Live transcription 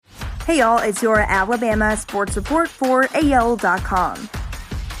Hey y'all, it's your Alabama sports report for AL.com.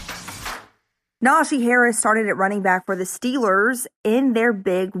 Najee Harris started at running back for the Steelers in their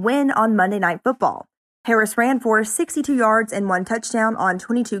big win on Monday Night Football. Harris ran for 62 yards and 1 touchdown on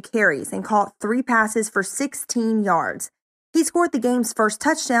 22 carries and caught 3 passes for 16 yards. He scored the game's first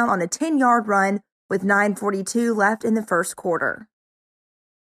touchdown on a 10-yard run with 9:42 left in the first quarter.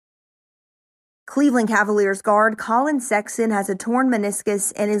 Cleveland Cavaliers guard Colin Sexton has a torn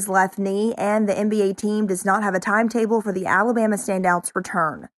meniscus in his left knee, and the NBA team does not have a timetable for the Alabama standout's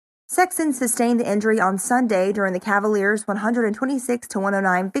return. Sexton sustained the injury on Sunday during the Cavaliers'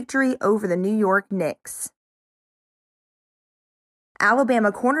 126-109 victory over the New York Knicks.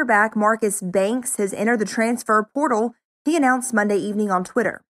 Alabama cornerback Marcus Banks has entered the transfer portal, he announced Monday evening on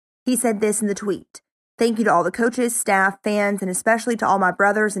Twitter. He said this in the tweet: "Thank you to all the coaches, staff, fans, and especially to all my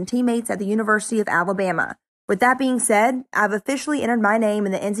brothers and teammates at the University of Alabama. With that being said, I've officially entered my name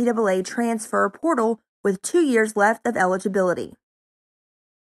in the NCAA transfer portal with 2 years left of eligibility."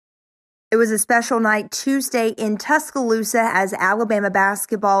 It was a special night Tuesday in Tuscaloosa as Alabama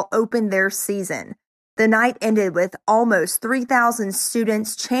basketball opened their season. The night ended with almost 3,000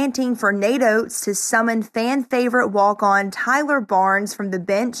 students chanting for Nate Oates to summon fan favorite walk-on Tyler Barnes from the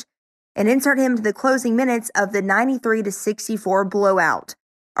bench and insert him to the closing minutes of the 93-64 blowout.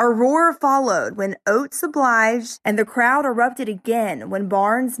 A roar followed when Oates obliged, and the crowd erupted again when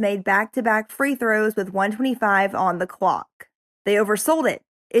Barnes made back-to-back free throws with 1:25 on the clock. "They oversold it.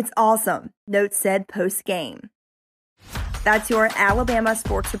 It's awesome," Notes said post-game. That's your Alabama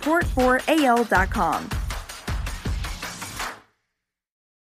sports report for AL.com.